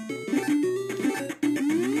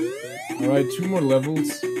 Alright, 2 more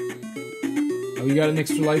levels. Oh, you got an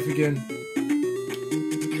extra life again.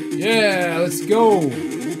 Yeah, let's go.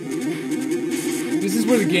 This is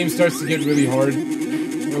where the game starts to get really hard.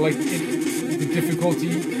 Where, like, the difficulty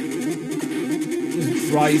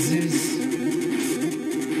just rises.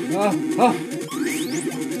 Ah!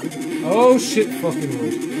 Oh, shit, fucking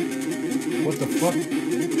Lord. What the fuck?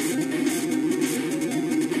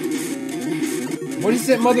 What is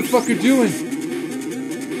that motherfucker doing?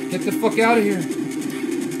 Get the fuck out of here.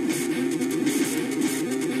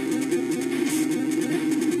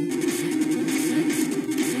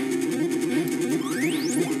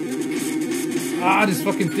 Ah, this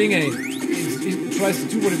fucking thing ain't. It tries to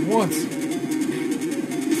do what it wants.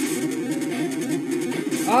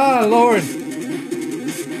 Ah, Lord.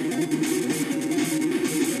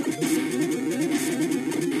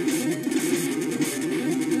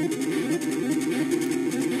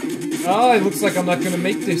 Ah, it looks like I'm not gonna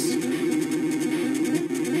make this.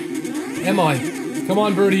 Am I? Come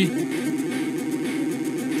on, birdie.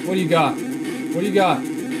 What do you got? What do you got?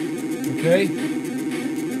 Okay.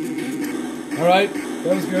 Alright,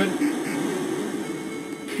 that was good.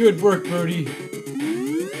 Good work, birdie.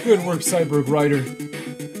 Good work, cyborg rider.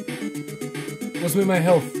 What's with my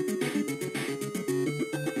health?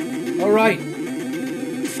 Alright.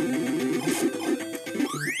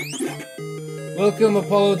 Welcome,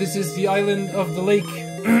 Apollo. This is the island of the lake.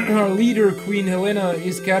 Our leader, Queen Helena,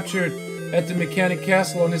 is captured at the mechanic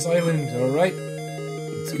castle on this island. Alright.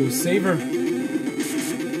 Let's go save her.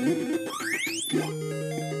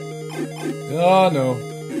 Oh, no.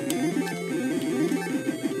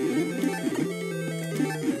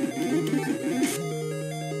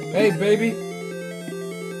 Hey, baby.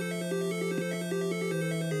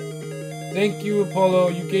 Thank you, Apollo.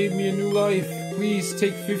 You gave me a new life. Please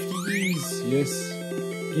take 50 E's. Yes.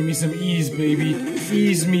 Give me some E's, baby.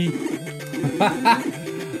 Ease me.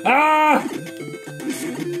 Ah!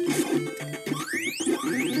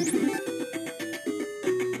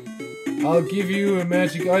 I'll give you a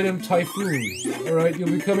magic item, Typhoon. Alright,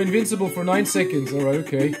 you'll become invincible for 9 seconds. Alright,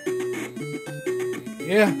 okay.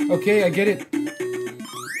 Yeah, okay, I get it.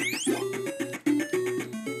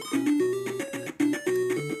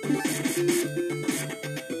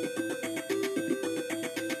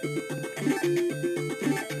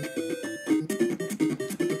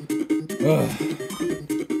 Ugh.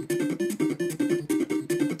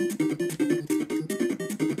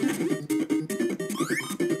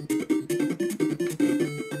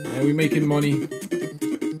 Yeah, we making money.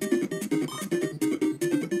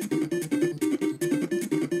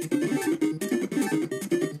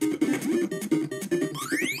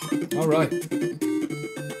 All right.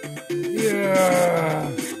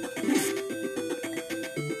 Yeah.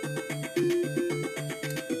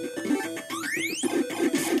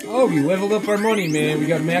 Oh, we leveled up our money, man. We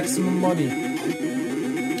got maximum money.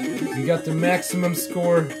 You got the maximum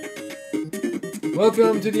score.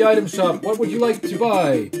 Welcome to the item shop. What would you like to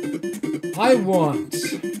buy? I want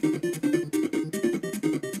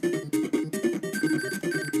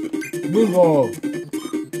Moonball.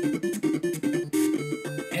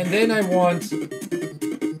 And then I want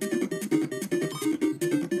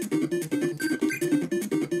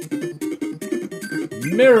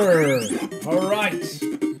Mirror. Alright.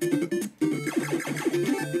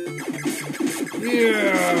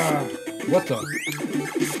 Yeah. What the?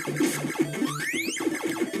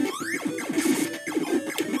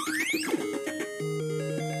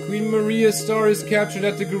 Queen Maria's star is captured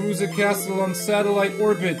at the Garuza Castle on satellite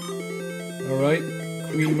orbit. Alright,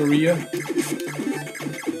 Queen Maria.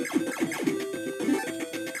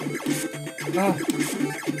 Ah,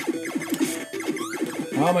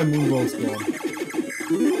 my moonball's gone.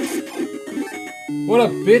 What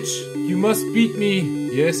up, bitch? You must beat me.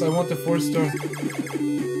 Yes, I want the 4-star.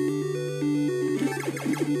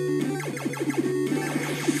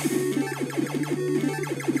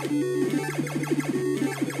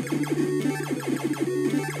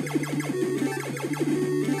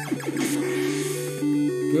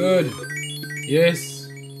 Good. Yes.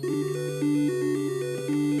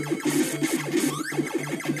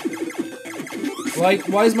 Like,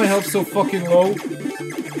 why is my health so fucking low?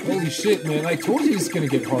 Holy shit, man. I told you it's gonna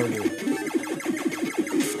get harder.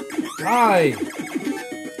 Die!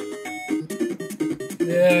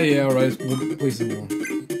 Yeah, alright. We'll play some more.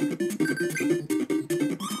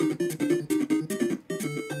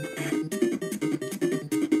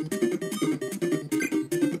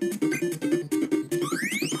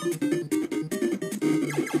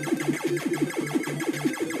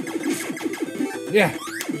 Yeah.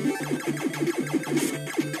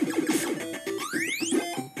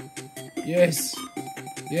 Yes.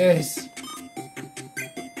 Yes.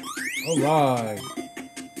 Alright.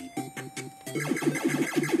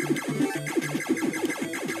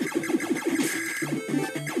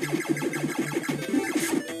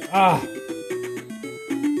 Ah.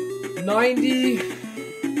 90.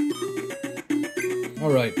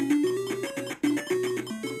 Alright.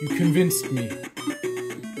 You convinced me.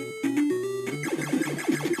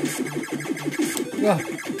 Ah.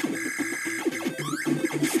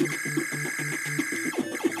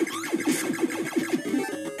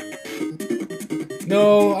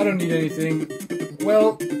 No, I don't need anything.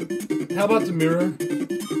 Well, how about the mirror?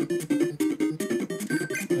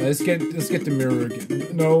 Let's get the mirror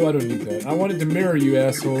again. No, I don't need that. I wanted the mirror, you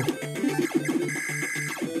asshole.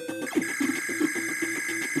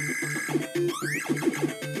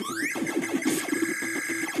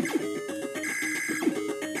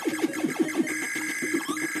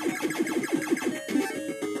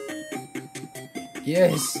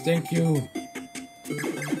 Yes, thank you.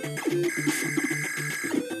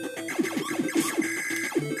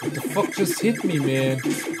 What the fuck just hit me, man?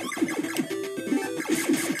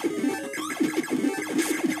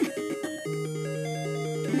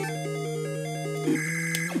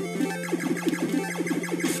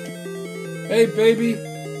 Hey, baby.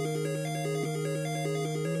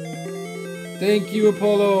 Thank you,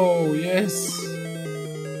 Apollo. Yes.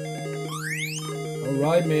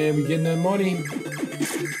 Alright, man. We getting that money.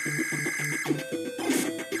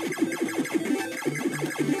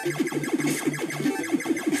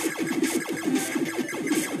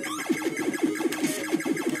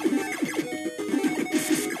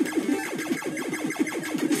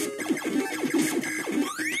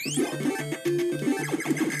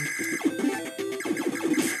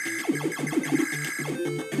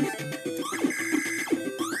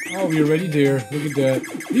 Oh, we're already there. Look at that.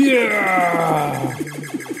 Yeah!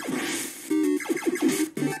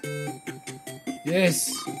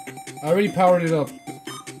 Yes. I already powered it up.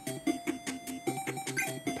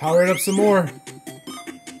 Power it up some more.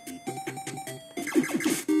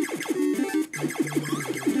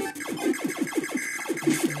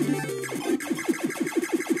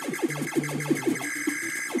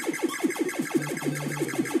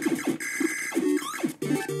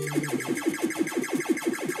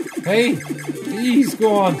 Hey, please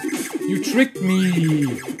go on. You tricked me.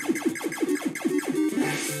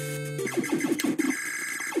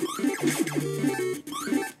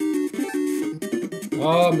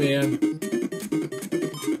 Oh man.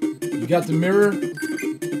 You got the mirror?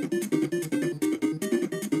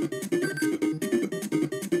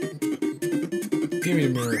 Give me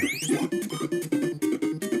the mirror.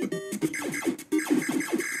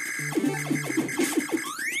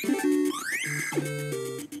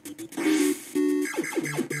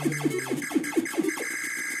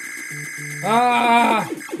 Ah!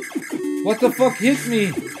 What the fuck hit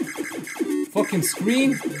me? Fucking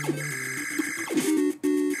screen?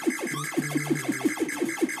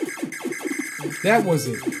 That was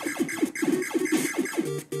it.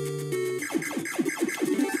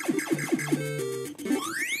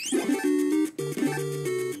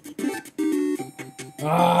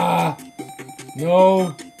 Ah!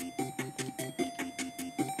 No!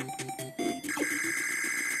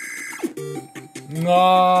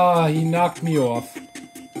 Nah, he knocked me off.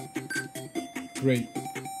 Great.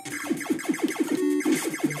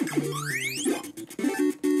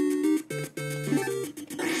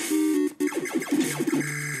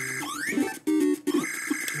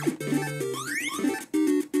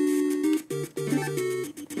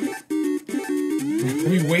 Are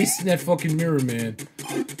we wasting that fucking mirror, man?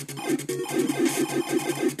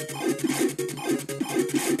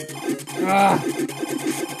 Ah!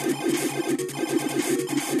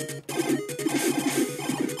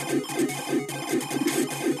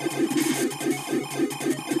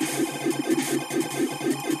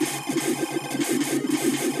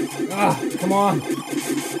 Ah, come on.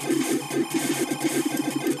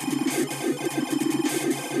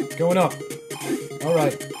 Going up. All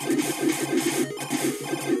right.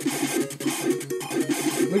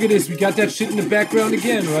 Look at this. We got that shit in the background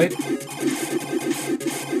again, right?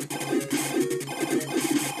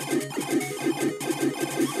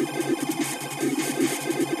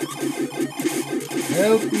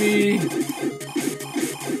 Help me.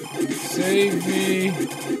 Save me.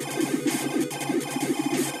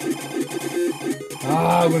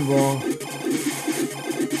 Ah, I went wrong.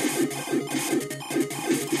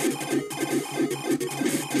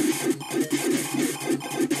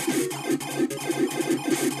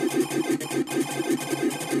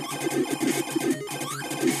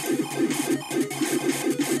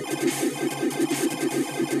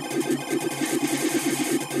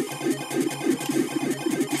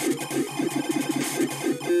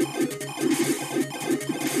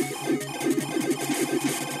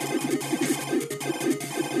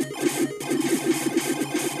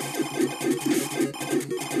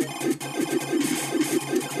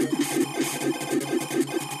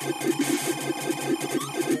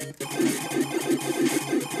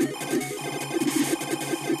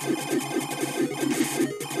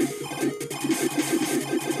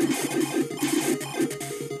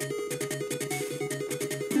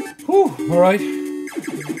 Whew, all right.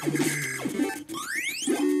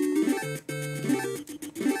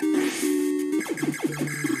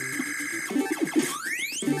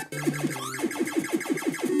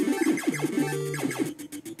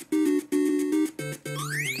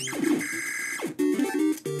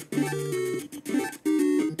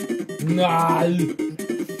 Nah. I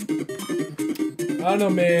don't know,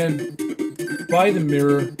 man. Buy the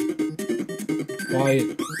mirror. Buy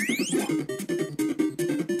it.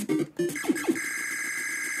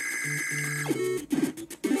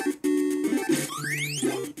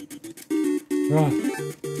 Ah.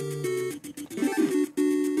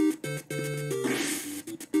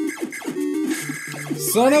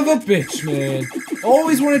 Son of a bitch, man.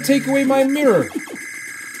 Always want to take away my mirror.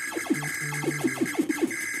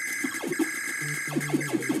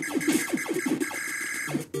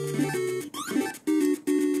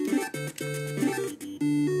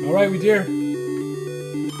 Alright, we dare.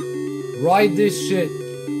 Ride this shit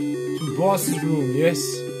to boss's room, yes?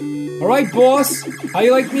 Alright, boss. How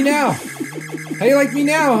you like me now? How you like me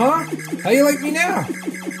now, huh? How you like me now?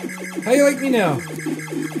 How you like me now?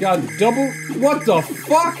 Got double... What the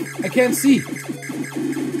fuck? I can't see.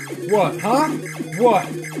 What, huh? What?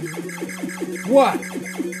 What?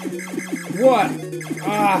 What?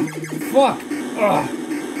 Ah, fuck. Ah.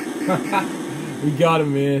 We got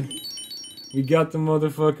him, man. We got the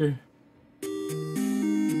motherfucker.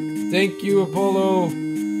 Thank you, Apollo.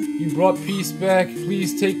 You brought peace back.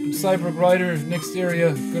 Please take Cyber Rider next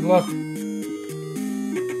area. Good luck.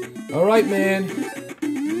 Alright, man.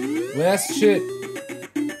 Last shit.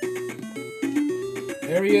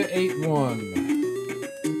 Area 8-1.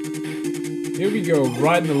 Here we go.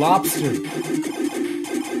 Riding the lobster.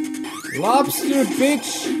 Lobster,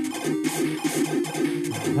 bitch!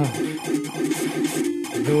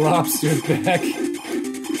 The lobster's back.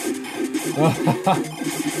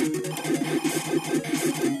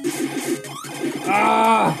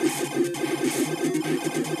 Ah!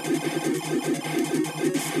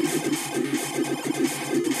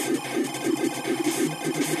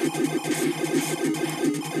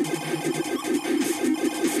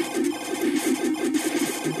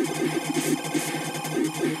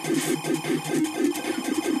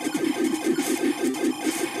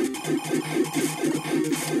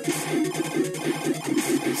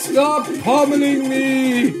 Stop pummeling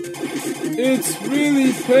me! It's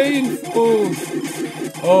really painful!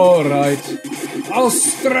 Alright. I'll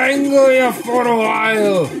strangle you for a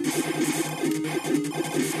while.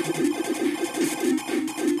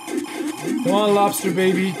 Come on, lobster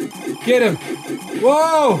baby. Get him.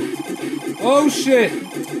 Whoa! Oh shit.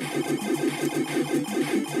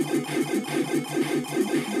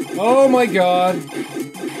 Oh my god.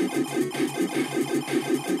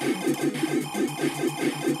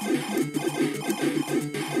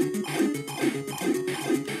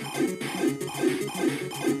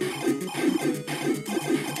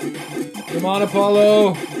 Come on,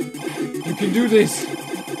 Apollo. You can do this.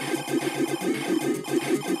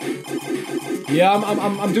 Yeah,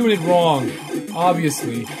 I'm doing it wrong.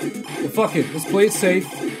 Obviously. But fuck it. Let's play it safe.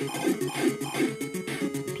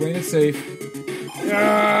 Playing it safe.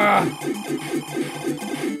 Ah!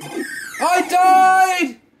 I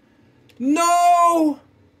died! No!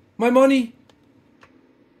 My money.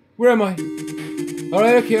 Where am I?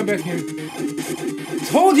 Alright, okay, I'm back here.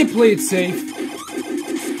 Told you play it safe.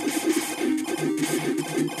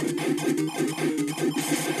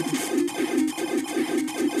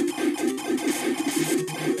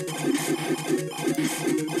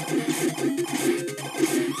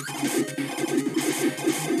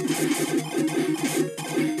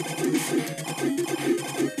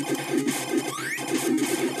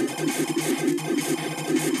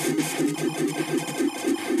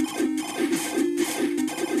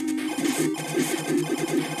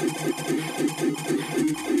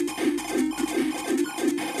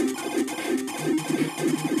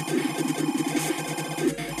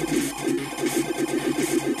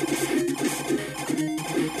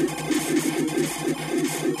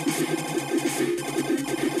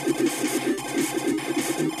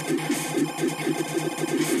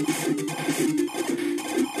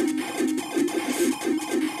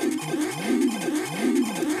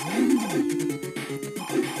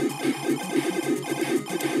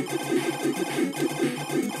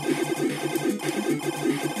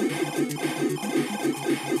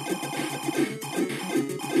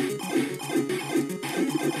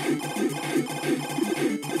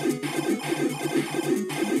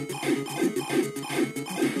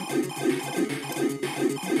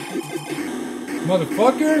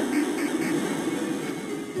 Motherfucker!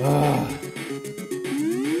 Ah.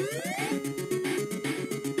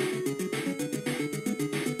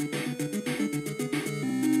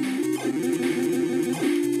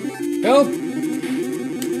 Help!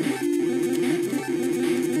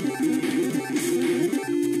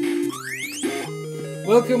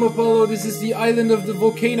 Welcome, Apollo. This is the island of the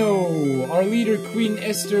volcano. Our leader, Queen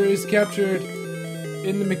Esther, is captured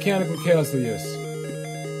in the mechanical castle, yes.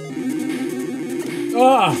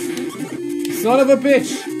 Ah! Son of a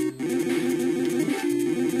bitch!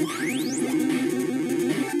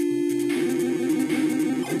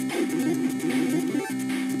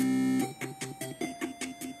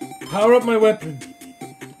 Power up my weapon.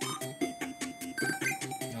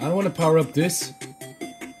 I don't want to power up this.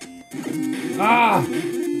 Ah!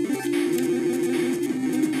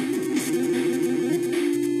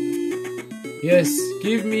 Yes,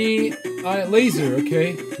 give me a laser,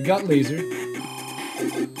 okay? Got laser.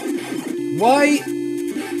 Why?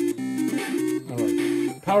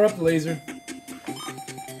 Alright. Power up the laser.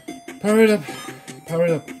 Power it up. Power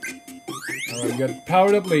it up. Alright, we got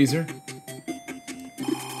powered up laser.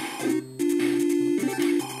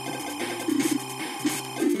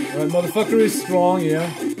 Alright, motherfucker is strong, yeah.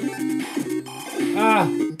 Ah!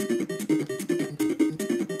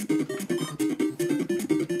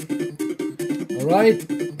 Alright,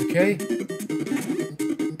 okay.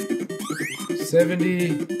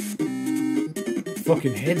 70.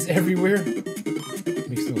 Fucking heads everywhere.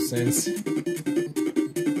 Makes no sense.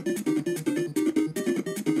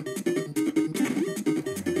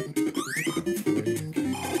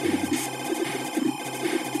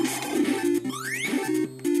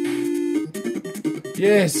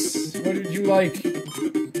 Yes, what did you like?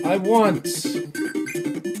 I want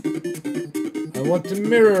the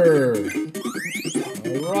mirror.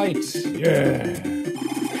 Alright, yeah.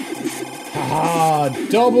 Haha,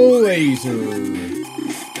 double laser.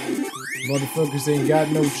 Motherfuckers ain't got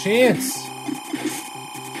no chance.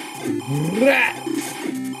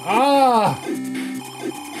 Ah!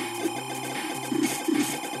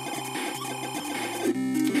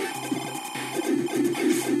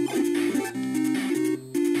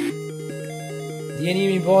 The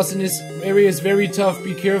enemy boss in this area is very tough.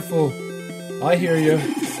 Be careful. I hear you.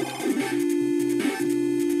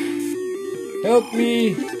 Help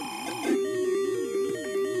me.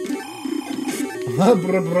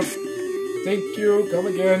 Thank you. Come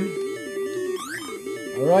again.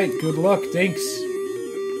 Alright, good luck. Thanks.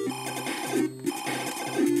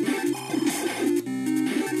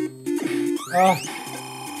 Fuck!